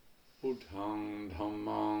Buddhang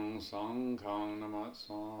Dhammang Sanghang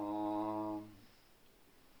Namassam.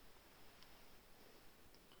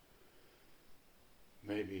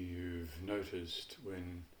 Maybe you've noticed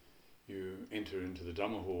when you enter into the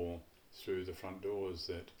Dhamma hall through the front doors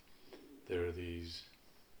that there are these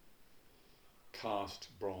cast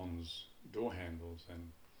bronze door handles,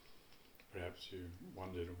 and perhaps you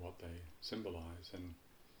wondered what they symbolize. And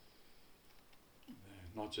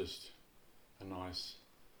they're not just a nice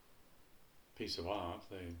piece of art,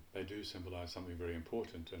 they do symbolize something very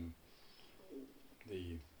important. And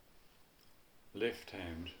the left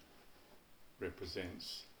hand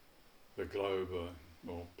represents the globe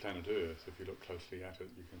or planet Earth. If you look closely at it,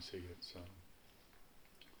 you can see it's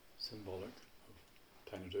symbolic of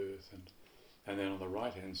planet Earth. And then on the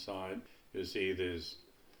right hand side you see there's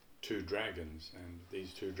two dragons, and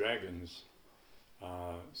these two dragons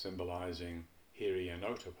are symbolizing Hiri and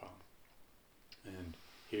Ottappa. And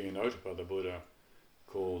Hiri and Ottappa, the Buddha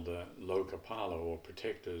called Lokapala, or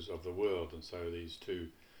protectors of the world. And so these two,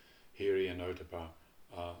 Hiri and Ottappa,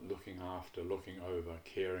 are looking after, looking over,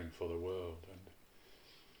 caring for the world.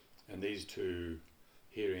 And these two,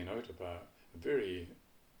 Hiri and Ottappa, are very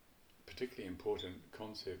particularly important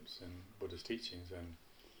concepts in Buddhist teachings, and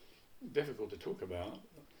difficult to talk about,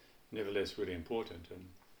 nevertheless really important. And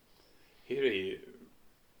Hiri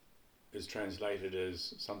is translated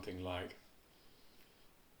as something like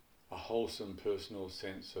a wholesome personal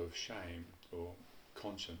sense of shame or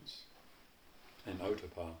conscience, and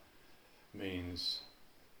Ottappa means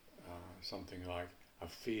something like a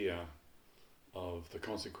fear of the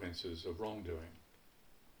consequences of wrongdoing.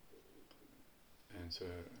 And so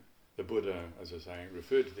the Buddha, as I was saying,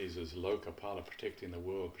 referred to these as Lokapala, protecting the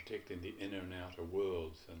world, protecting the inner and outer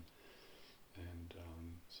worlds. And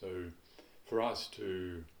so for us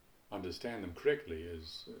to understand them correctly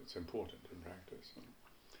it's important in practice. And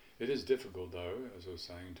it is difficult, though, as I was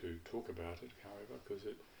saying, to talk about it, however, because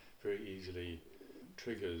it very easily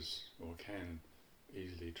triggers, or can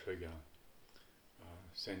easily trigger, a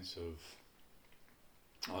sense of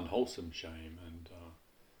unwholesome shame and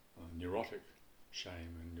neurotic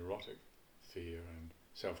shame and neurotic fear and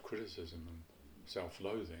self-criticism and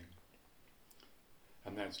self-loathing.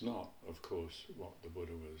 And that's not, of course, what the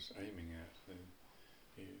Buddha was aiming at.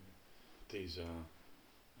 These are,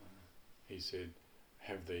 he said,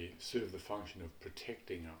 serve the function of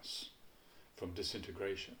protecting us from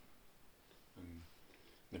disintegration. And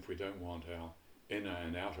if we don't want our inner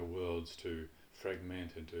and outer worlds to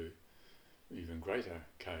fragment into even greater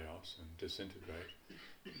chaos and disintegrate,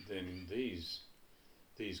 then these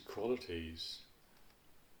qualities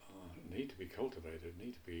need to be cultivated,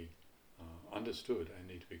 need to be understood, and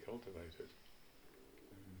need to be cultivated.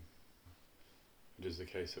 It is the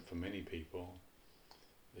case that for many people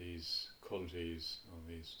these qualities, or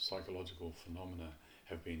these psychological phenomena,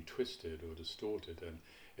 have been twisted or distorted, and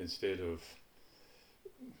instead of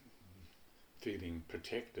feeling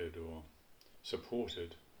protected or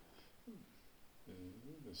supported,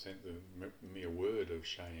 the mere word of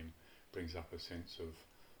shame brings up a sense of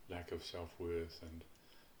lack of self-worth and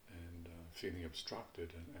feeling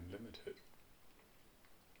obstructed and limited.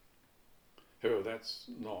 However, that's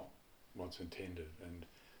not what's intended, and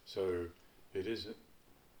so it is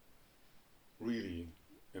really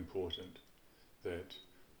important that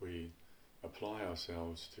we apply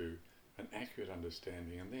ourselves to an accurate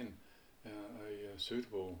understanding, and then a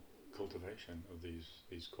suitable cultivation of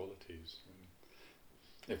these qualities.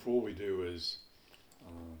 And if all we do is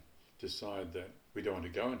decide that we don't want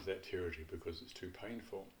to go into that territory because it's too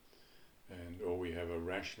painful, or we have a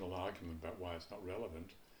rational argument about why it's not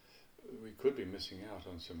relevant, we could be missing out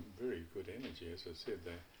on some very good energy. As I said,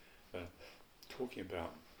 they're talking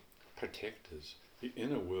about protectors, the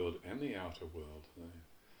inner world and the outer world.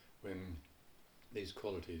 When these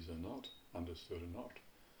qualities are not understood and not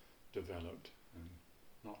developed and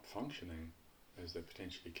not functioning as they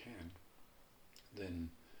potentially can, then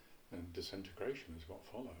disintegration is what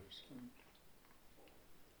follows,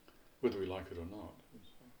 whether we like it or not.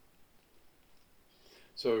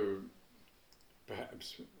 So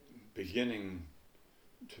perhaps beginning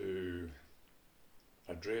to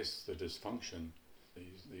address the dysfunction,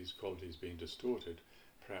 these qualities being distorted,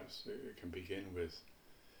 perhaps it can begin with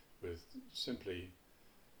simply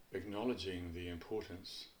acknowledging the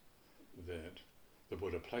importance that the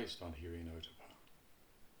Buddha placed on Hiri and Ottappa.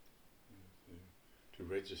 To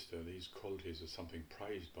register these qualities as something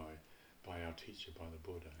praised by our teacher, by the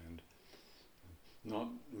Buddha, and not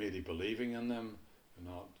merely believing in them, and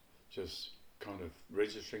not just kind of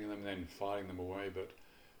registering them and then filing them away, but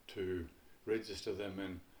to register them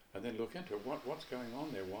and then look into what's going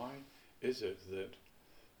on there. Why is it that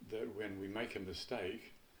that when we make a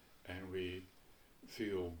mistake and we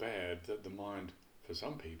feel bad, that the mind, for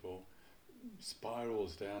some people,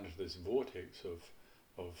 spirals down into this vortex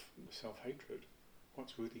of self-hatred.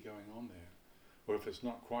 What's really going on there? Or if it's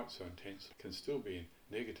not quite so intense, it can still be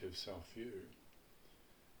negative self-view.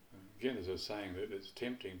 Again, as I was saying, that it's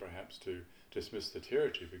tempting perhaps to dismiss the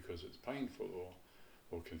territory because it's painful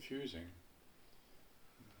or confusing.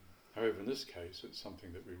 However, in this case, it's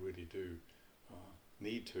something that we really do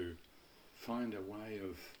need to find a way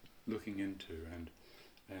of looking into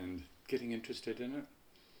and getting interested in it,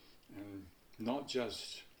 and not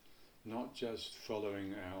just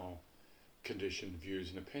following our conditioned views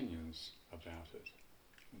and opinions about it,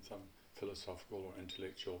 and some philosophical or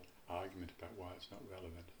intellectual argument about why it's not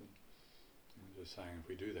relevant. And just saying, if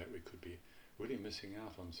we do that, we could be really missing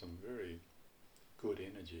out on some very good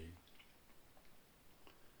energy.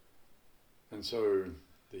 And so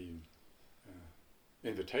the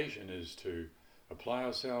invitation is to apply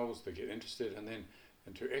ourselves, to get interested,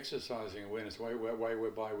 and to exercising awareness, way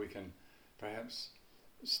whereby we can perhaps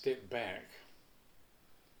step back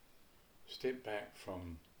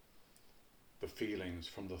from the feelings,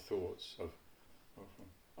 from the thoughts of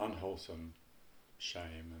unwholesome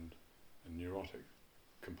shame and neurotic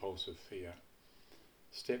compulsive fear.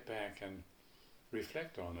 Step back and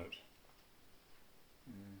reflect on it.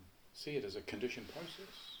 See it as a conditioned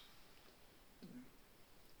process.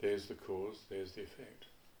 There's the cause, there's the effect.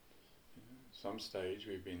 Some stage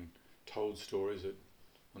we've been told stories that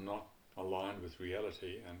are not aligned with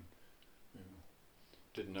reality, and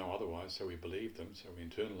didn't know otherwise, so we believed them, so we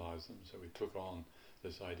internalized them, so we took on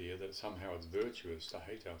this idea that somehow it's virtuous to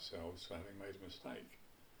hate ourselves for having made a mistake.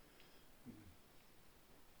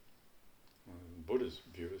 Buddha's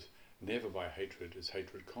view is never by hatred is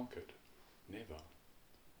hatred conquered. Never.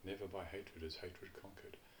 Never by hatred is hatred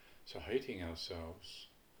conquered. So hating ourselves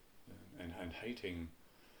and hating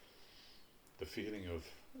the feeling of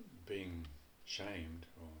being shamed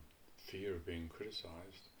or fear of being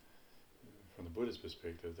criticized, from the Buddha's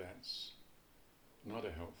perspective, that's not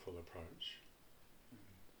a helpful approach.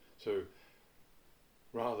 So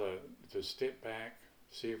rather to step back,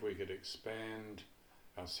 see if we could expand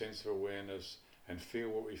our sense of awareness and feel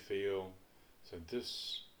what we feel. So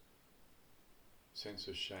this sense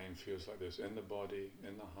of shame feels like this in the body,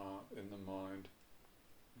 in the heart, in the mind.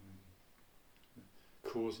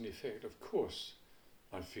 Cause and effect. Of course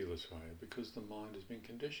I feel this way because the mind has been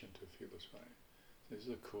conditioned to feel this way. There's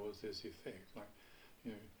the cause, there's the effect.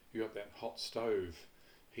 Like, you got that hot stove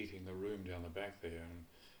heating the room down the back there, and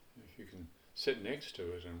if you can sit next to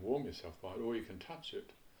it and warm yourself by it, or you can touch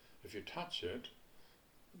it. If you touch it,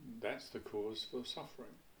 that's the cause for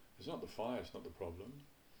suffering. It's not the fire, it's not the problem.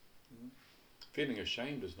 Feeling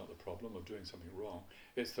ashamed is not the problem of doing something wrong.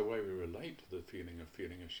 It's the way we relate to the feeling of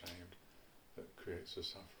feeling ashamed that creates the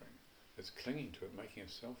suffering. It's clinging to it, making a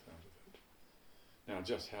self out of it. Now,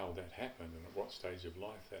 just how that happened and at what stage of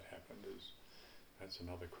life that happened that's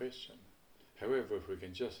another question. However, if we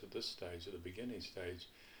can just at this stage, at the beginning stage,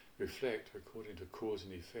 reflect according to cause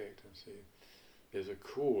and effect and see there's a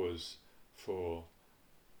cause for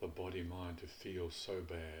the body-mind to feel so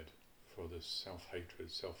bad, for this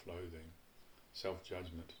self-hatred, self-loathing,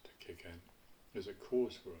 self-judgment to kick in. There's a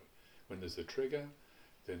cause for it. When there's the trigger,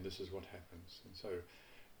 then this is what happens. And so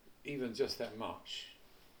even just that much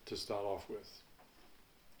to start off with,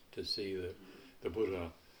 to see that the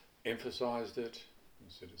Buddha emphasized it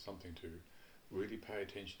and said it's something to really pay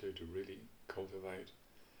attention to really cultivate,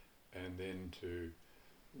 and then to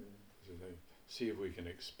see if we can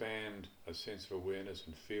expand a sense of awareness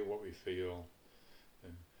and feel what we feel,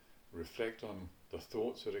 and reflect on the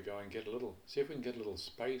thoughts that are going, see if we can get a little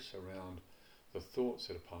space around the thoughts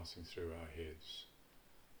that are passing through our heads.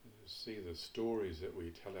 See the stories that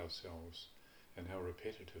we tell ourselves and how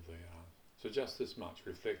repetitive they are. So just this much,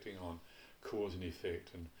 reflecting on cause and effect,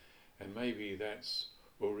 and maybe that's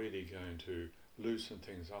already going to loosen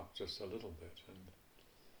things up just a little bit and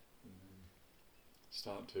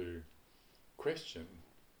start to question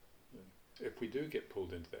if we do get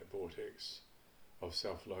pulled into that vortex of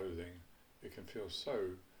self-loathing. It can feel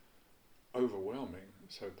so overwhelming,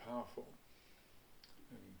 so powerful.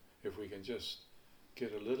 And if we can just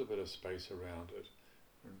get a little bit of space around it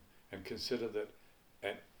and consider that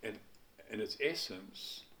in its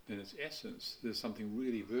essence, there's something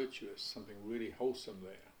really virtuous, something really wholesome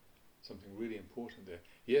there, something really important there.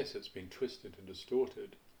 Yes, it's been twisted and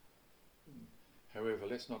distorted. However,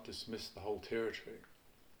 let's not dismiss the whole territory.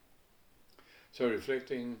 So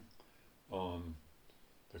reflecting on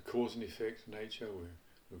the cause and effect nature, we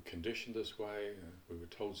were conditioned this way, we were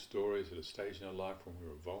told stories at a stage in our life when we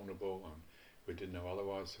were vulnerable and we didn't know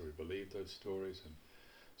otherwise, so we believed those stories, and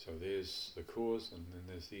so there's the cause and then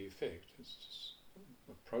there's the effect. It's just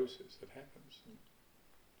a process that happens.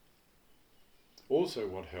 Also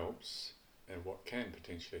what helps, and what can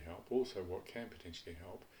potentially help,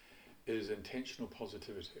 is intentional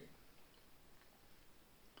positivity.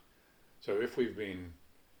 So if we've been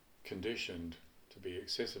conditioned to be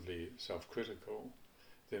excessively self-critical,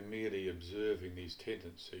 then merely observing these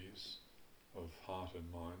tendencies of heart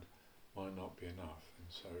and mind might not be enough. And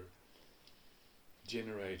so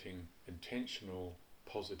generating intentional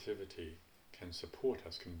positivity can support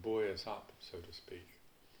us, can buoy us up, so to speak.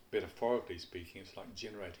 Metaphorically speaking, it's like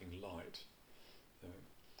generating light.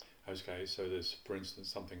 Okay, so there's, for instance,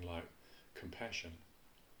 something like compassion.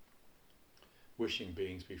 Wishing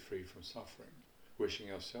beings be free from suffering.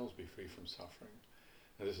 Wishing ourselves be free from suffering.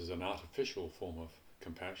 Now this is an artificial form of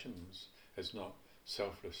compassion. It's not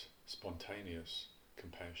selfless, spontaneous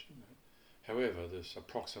compassion. However, this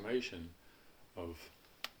approximation of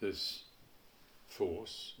this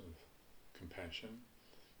force of compassion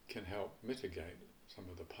can help mitigate some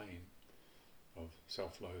of the pain of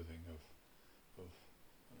self-loathing, of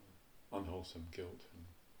unwholesome guilt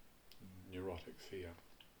and neurotic fear.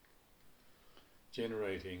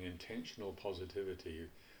 Generating intentional positivity,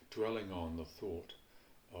 dwelling on the thought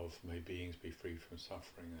of may beings be free from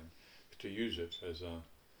suffering, and to use it as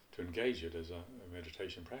to engage it as a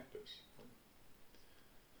meditation practice.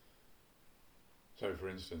 So for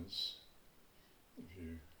instance, if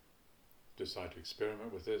you decide to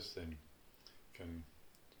experiment with this, then you can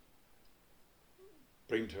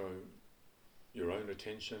bring to your own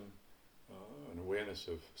attention an awareness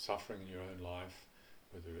of suffering in your own life,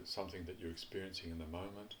 whether it's something that you're experiencing in the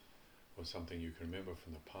moment or something you can remember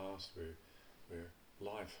from the past where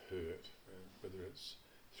life hurt, whether it's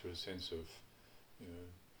through a sense of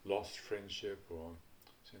lost friendship or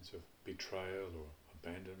a sense of betrayal or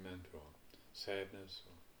abandonment or sadness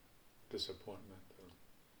or disappointment or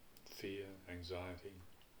fear, anxiety,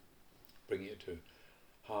 bringing it to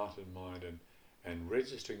heart and mind and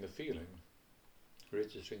registering the feeling.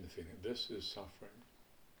 This is suffering.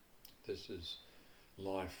 This is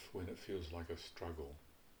life when it feels like a struggle.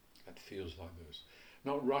 It feels like this.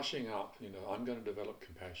 Not rushing up, I'm going to develop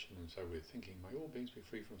compassion, and so we're thinking, may all beings be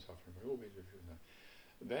free from suffering, may all beings be free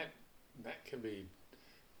from that. That can be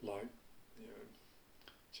like,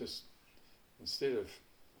 just instead of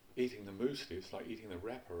eating the muesli, it's like eating the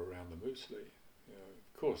wrapper around the muesli.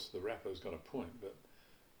 Of course, the wrapper's got a point, but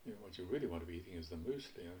what you really want to be eating is the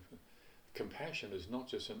muesli. Compassion is not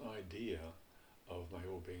just an idea of may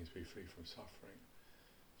all beings be free from suffering.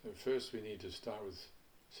 So first we need to start with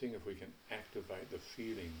seeing if we can activate the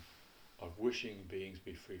feeling of wishing beings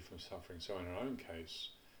be free from suffering. So in our own case,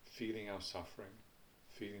 feeling our suffering,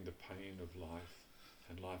 feeling the pain of life,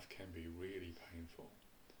 and life can be really painful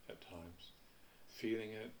at times.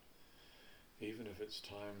 Feeling it, even if it's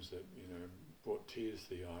times that, brought tears to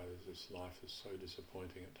the eyes, this life is so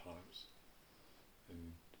disappointing at times.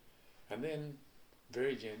 And then,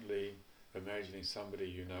 very gently, imagining somebody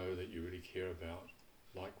that you really care about,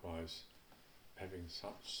 likewise having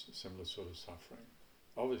such similar sort of suffering.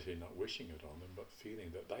 Obviously not wishing it on them, but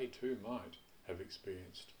feeling that they too might have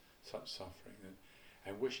experienced such suffering,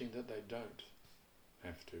 and wishing that they don't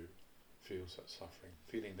have to feel such suffering,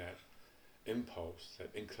 feeling that impulse, that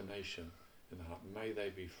inclination in the heart. May they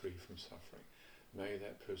be free from suffering. May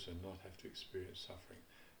that person not have to experience suffering.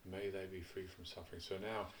 May they be free from suffering. So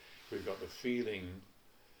now we've got the feeling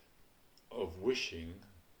of wishing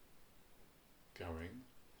going,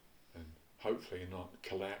 and hopefully not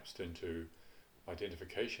collapsed into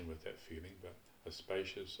identification with that feeling, but a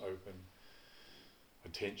spacious, open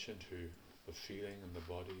attention to the feeling in the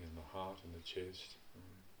body and the heart and the chest.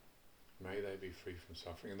 May they be free from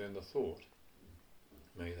suffering. And then the thought,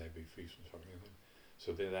 may they be free from suffering.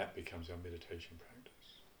 So then that becomes our meditation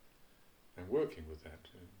practice. And working with that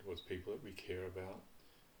towards people that we care about,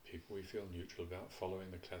 people we feel neutral about, following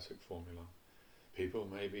the classic formula. People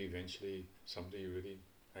maybe eventually somebody you really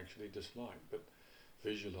actually dislike, but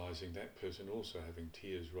visualizing that person also having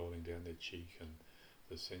tears rolling down their cheek and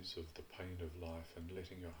the sense of the pain of life, and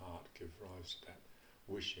letting your heart give rise to that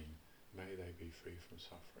wishing, may they be free from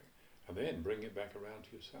suffering. And then bring it back around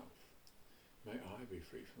to yourself. May I be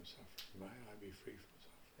free from suffering. May I be free from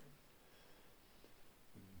suffering.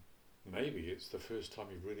 Maybe it's the first time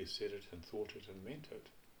you've really said it and thought it and meant it.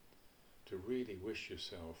 To really wish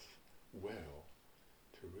yourself well.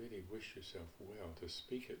 To really wish yourself well. To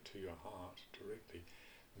speak it to your heart directly.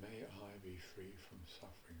 May I be free from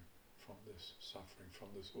suffering, from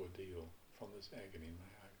this ordeal, from this agony.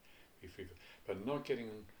 May I be free. But not getting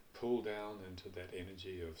pull down into that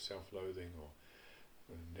energy of self-loathing or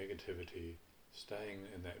negativity, staying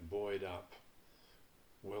in that buoyed up,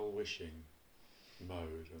 well-wishing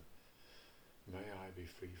mode of, may I be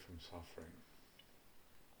free from suffering.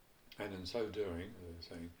 And in so doing, as I'm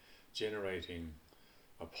saying, generating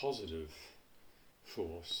a positive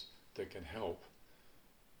force that can help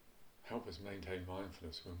us maintain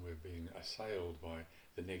mindfulness when we're being assailed by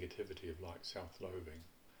the negativity of like self-loathing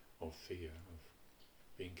or fear of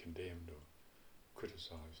being condemned or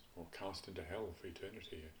criticised or cast into hell for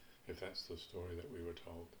eternity, if that's the story that we were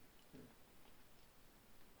told.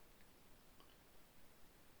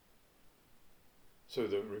 So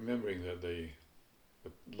remembering that the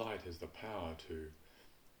light has the power to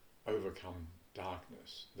overcome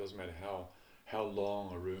darkness. It doesn't matter how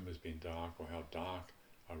long a room has been dark or how dark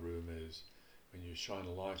a room is, when you shine a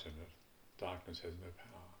light in it, darkness has no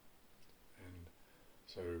power. And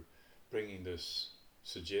so bringing this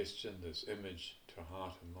suggestion, this image to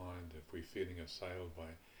heart and mind, if we're feeling assailed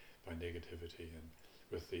by negativity, and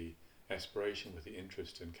with the aspiration, with the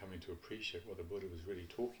interest in coming to appreciate what the Buddha was really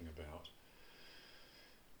talking about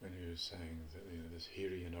when he was saying that, this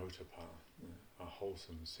hiri and otapa, a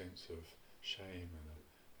wholesome sense of shame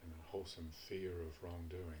and a wholesome fear of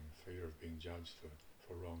wrongdoing, fear of being judged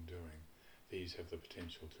for wrongdoing, these have the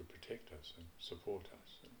potential to protect us and support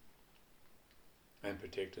us, and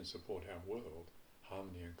protect and support our world,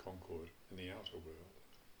 harmony and concord in the outer world.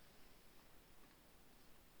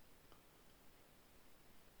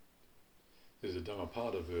 There's a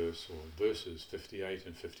Dhammapada verse, or verses 58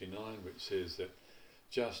 and 59, which says that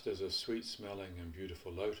just as a sweet-smelling and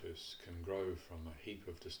beautiful lotus can grow from a heap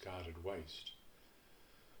of discarded waste,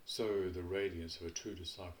 so the radiance of a true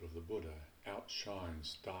disciple of the Buddha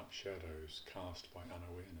outshines dark shadows cast by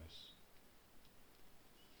unawareness.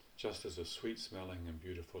 Just as a sweet-smelling and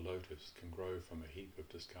beautiful lotus can grow from a heap of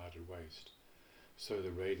discarded waste, so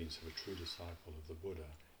the radiance of a true disciple of the Buddha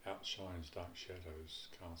outshines dark shadows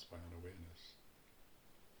cast by unawareness.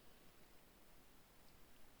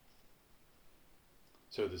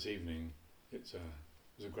 So this evening, it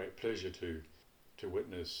was a great pleasure to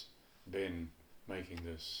witness Ben making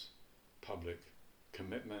this public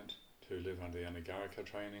commitment to live under the Anagarika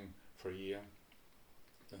training for a year.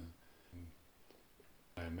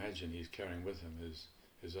 I imagine he's carrying with him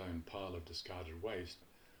his own pile of discarded waste.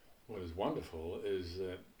 What is wonderful is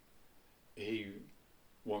that he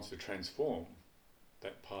wants to transform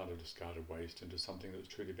that pile of discarded waste into something that's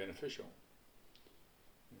truly beneficial.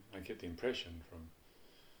 I get the impression from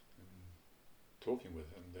talking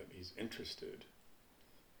with him that he's interested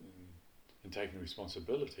in taking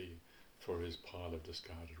responsibility for his pile of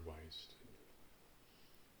discarded waste.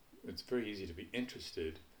 It's very easy to be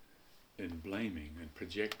interested in blaming and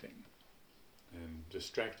projecting and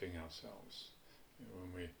distracting ourselves.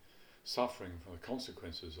 When we're suffering from the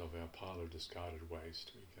consequences of our pile of discarded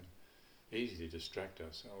waste, we can easily distract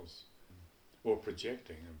ourselves, or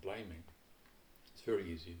projecting and blaming. It's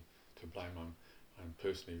very easy to blame. I'm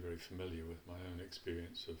personally very familiar with my own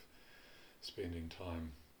experience of spending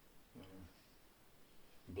time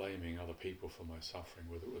blaming other people for my suffering,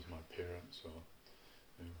 whether it was my parents or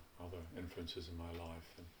other influences in my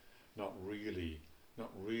life, and not really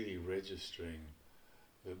registering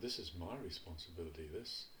that this is my responsibility.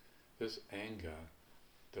 This anger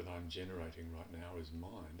that I'm generating right now is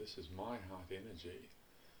mine. This is my heart energy,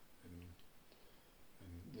 and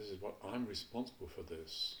this is what I'm responsible for.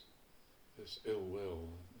 This ill will.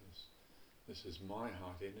 This is my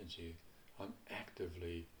heart energy. I'm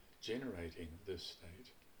actively generating this state.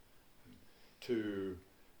 And to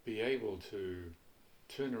be able to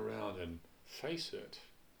turn around and face it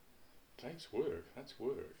takes work. That's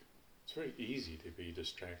work. It's very easy to be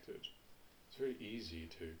distracted. It's very easy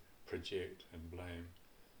to project and blame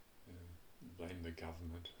the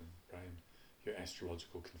government, and blame your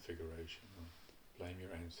astrological configuration, or blame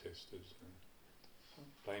your ancestors, and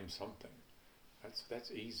blame something.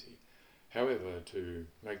 That's easy. However, to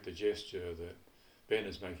make the gesture that Ben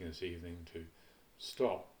is making this evening, to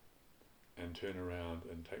stop and turn around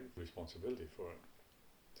and take responsibility for it,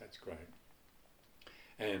 that's great.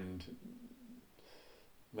 And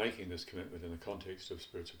making this commitment in the context of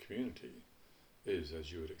spiritual community is,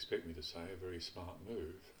 as you would expect me to say, a very smart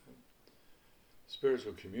move.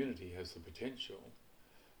 Spiritual community has the potential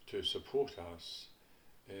to support us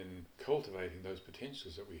in cultivating those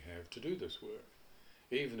potentials that we have to do this work.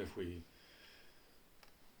 Even if we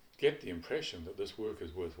get the impression that this work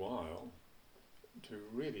is worthwhile, to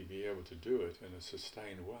really be able to do it in a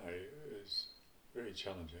sustained way is very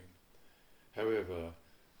challenging. However,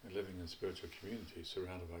 living in spiritual community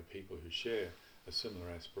surrounded by people who share a similar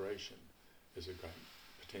aspiration is a great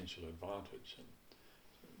potential advantage and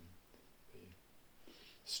the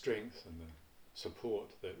strength and the support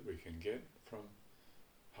that we can get from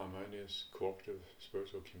harmonious, cooperative,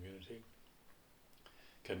 spiritual community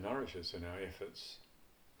can nourish us in our efforts,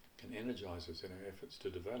 can energize us in our efforts to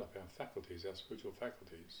develop our faculties, our spiritual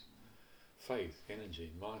faculties, faith,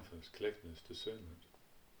 energy, mindfulness, collectedness, discernment,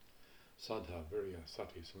 saddha, virya,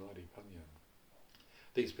 sati, samadhi, panya.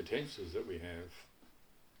 These potentials that we have,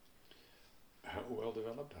 how well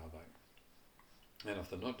developed are they? And if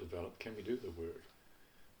they're not developed, can we do the work?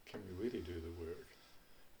 Can we really do the work?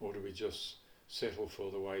 Or do we just settle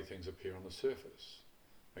for the way things appear on the surface?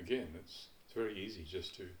 Again, it's very easy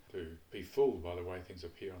just to be fooled by the way things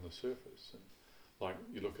appear on the surface. And like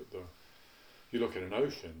you look at an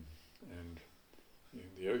ocean, and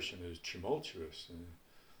the ocean is tumultuous, and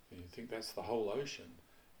you think that's the whole ocean.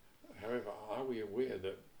 However, are we aware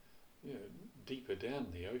that deeper down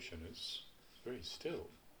the ocean it's very still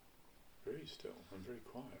and very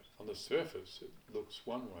quiet. On the surface it looks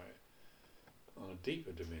one way. On a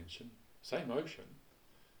deeper dimension, same ocean,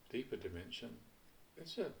 deeper dimension,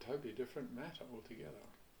 it's a totally different matter altogether.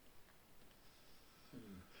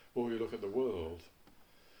 Or you look at the world,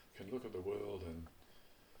 you can look at the world and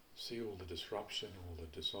see all the disruption, all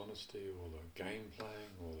the dishonesty, all the game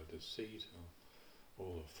playing, all the deceit,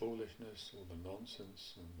 all the foolishness, all the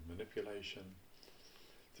nonsense and the manipulation.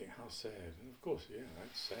 Think how sad. And of course, yeah,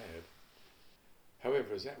 that's sad.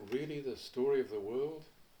 However, is that really the story of the world?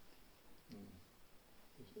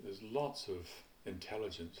 There's lots of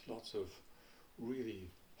intelligence, lots of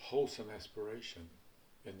really wholesome aspiration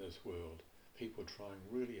in this world. People trying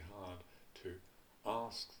really hard to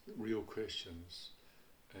ask real questions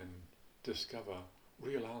and discover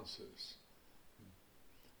real answers.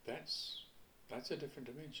 That's a different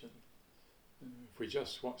dimension. If we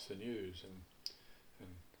just watch the news and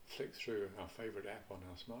flick through our favourite app on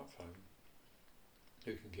our smartphone,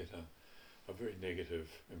 you can get a very negative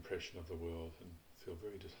impression of the world and feel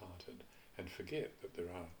very disheartened and forget that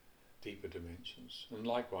there are deeper dimensions. And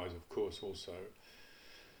likewise, of course, also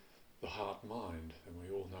the heart-mind, and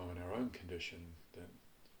we all know in our own condition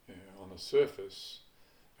that on the surface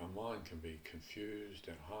our mind can be confused,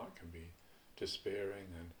 our heart can be despairing,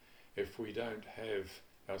 and if we don't have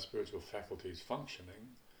our spiritual faculties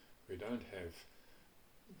functioning, we don't have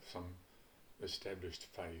some established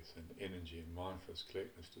faith and energy and mindfulness,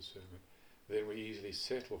 collectedness, discernment, then we easily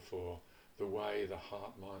settle for the way the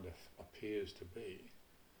heart-mind appears to be.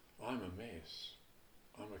 I'm a mess.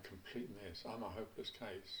 I'm a complete mess. I'm a hopeless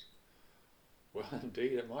case. Well,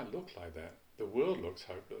 indeed, it might look like that. The world looks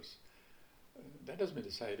hopeless. That doesn't mean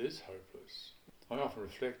to say it is hopeless. I often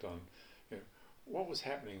reflect on what was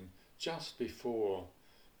happening just before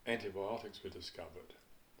antibiotics were discovered.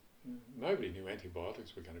 Nobody knew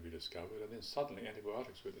antibiotics were going to be discovered, and then suddenly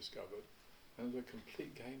antibiotics were discovered, and it was a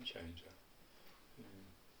complete game changer.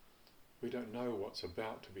 We don't know what's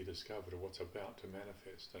about to be discovered or what's about to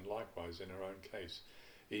manifest, and likewise in our own case,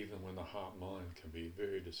 even when the heart-mind can be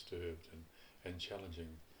very disturbed and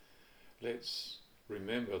challenging. Let's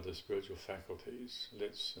remember the spiritual faculties.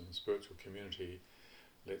 Let's, in the spiritual community,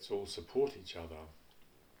 let's all support each other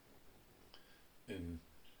in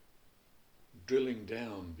drilling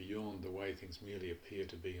down beyond the way things merely appear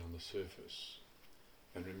to be on the surface,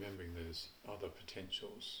 and remembering there's other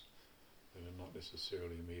potentials that are not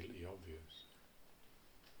necessarily immediately obvious.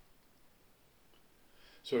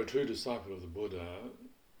 So a true disciple of the Buddha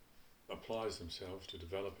applies themselves to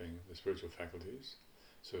developing the spiritual faculties,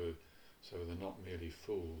 so they're not merely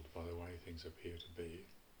fooled by the way things appear to be.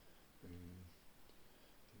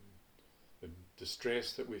 The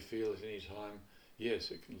distress that we feel at any time,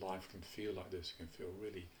 yes, life can feel like this, it can feel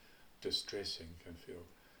really distressing, can feel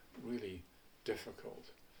really difficult.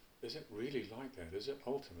 Is it really like that? Is it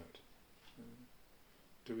ultimate?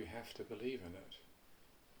 Do we have to believe in it?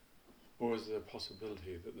 Or is there a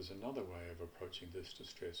possibility that there's another way of approaching this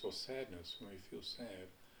distress, or sadness when we feel sad,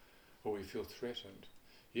 or we feel threatened?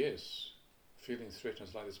 Yes, feeling threatened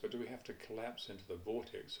is like this, but do we have to collapse into the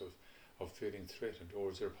vortex of feeling threatened, or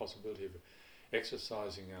is there a possibility of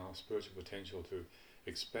exercising our spiritual potential to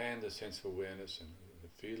expand the sense of awareness and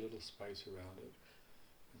feel a little space around it?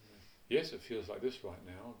 Yes, it feels like this right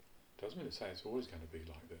now. Doesn't mean to say it's always going to be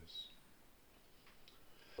like this.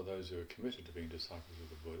 For those who are committed to being disciples of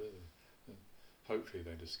the Buddha, hopefully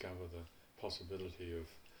they discover the possibility of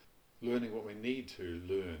learning what we need to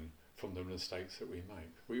learn from the mistakes that we make.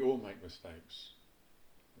 We all make mistakes.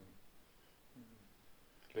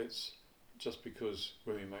 Let's, just because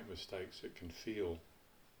when we make mistakes it can feel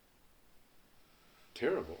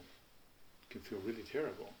terrible, it can feel really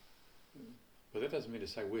terrible, but that doesn't mean to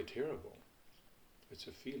say we're terrible. It's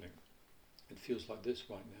a feeling. It feels like this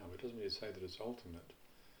right now. It doesn't mean to say that it's ultimate.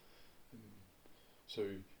 And so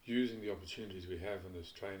using the opportunities we have in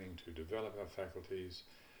this training to develop our faculties,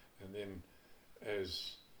 and then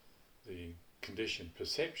as the conditioned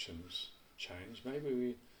perceptions change, maybe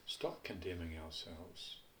we stop condemning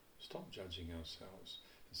ourselves, stop judging ourselves.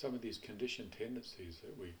 And some of these conditioned tendencies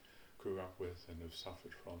that we grew up with and have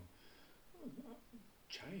suffered from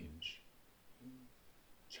change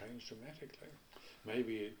dramatically.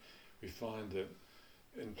 Maybe we find that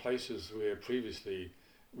in places where previously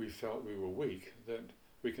we felt we were weak, that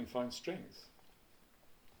we can find strength.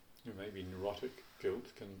 Maybe neurotic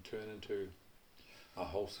guilt can turn into a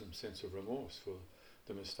wholesome sense of remorse for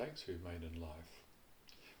the mistakes we've made in life.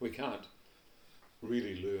 We can't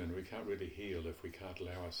really learn, we can't really heal if we can't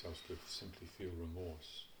allow ourselves to simply feel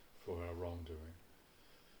remorse for our wrongdoing.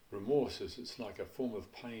 Remorse it's like a form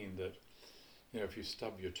of pain that, if you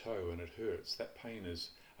stub your toe and it hurts, that pain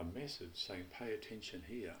is a message saying, pay attention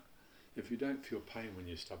here. If you don't feel pain when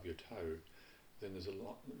you stub your toe, then there's a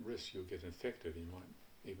lot risk you'll get infected. You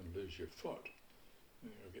might even lose your foot.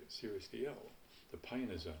 You'll get seriously ill. The pain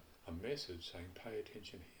is a message saying, pay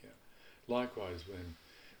attention here. Likewise, when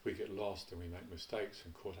we get lost and we make mistakes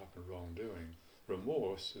and caught up in wrongdoing,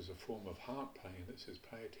 remorse is a form of heart pain that says,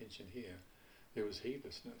 pay attention here. There was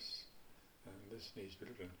heedlessness, and this needs to be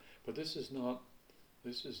looked at. But this is not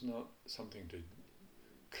something to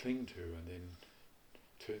cling to and then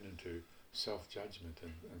turn into self-judgment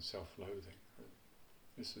and self-loathing.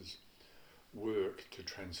 This is work to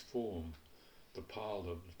transform the pile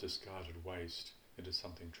of discarded waste into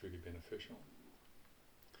something truly beneficial.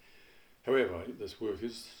 However, this work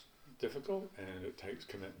is difficult and it takes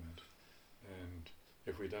commitment. And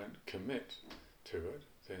if we don't commit to it,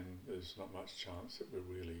 then there's not much chance that we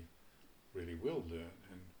really will learn.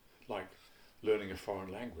 And like learning a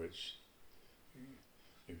foreign language,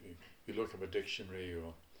 you look up a dictionary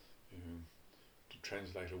or to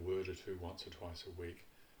translate a word or two once or twice a week,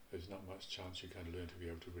 there's not much chance you're going to learn to be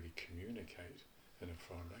able to really communicate in a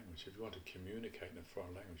foreign language. If you want to communicate in a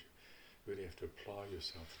foreign language, you really have to apply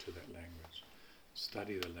yourself to that language.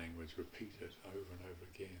 Study the language, repeat it over and over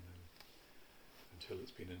again until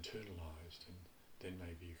it's been internalized, and then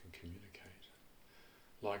maybe you can communicate.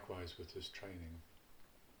 Likewise with this training,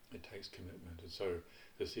 it takes commitment. And so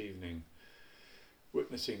this evening,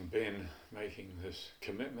 witnessing Ben making this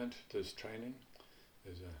commitment to this training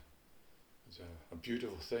is a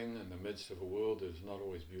beautiful thing in the midst of a world that is not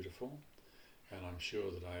always beautiful. And I'm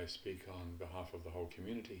sure that I speak on behalf of the whole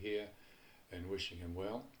community here in wishing him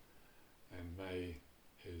well, and may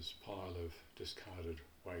his pile of discarded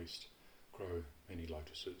waste grow many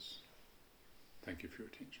lotuses. Thank you for your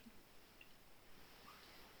attention.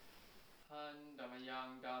 ทันดมยัง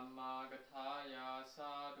ดัมมากถายาส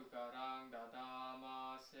าธุการังดาดามา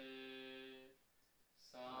เส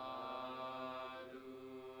สาธุ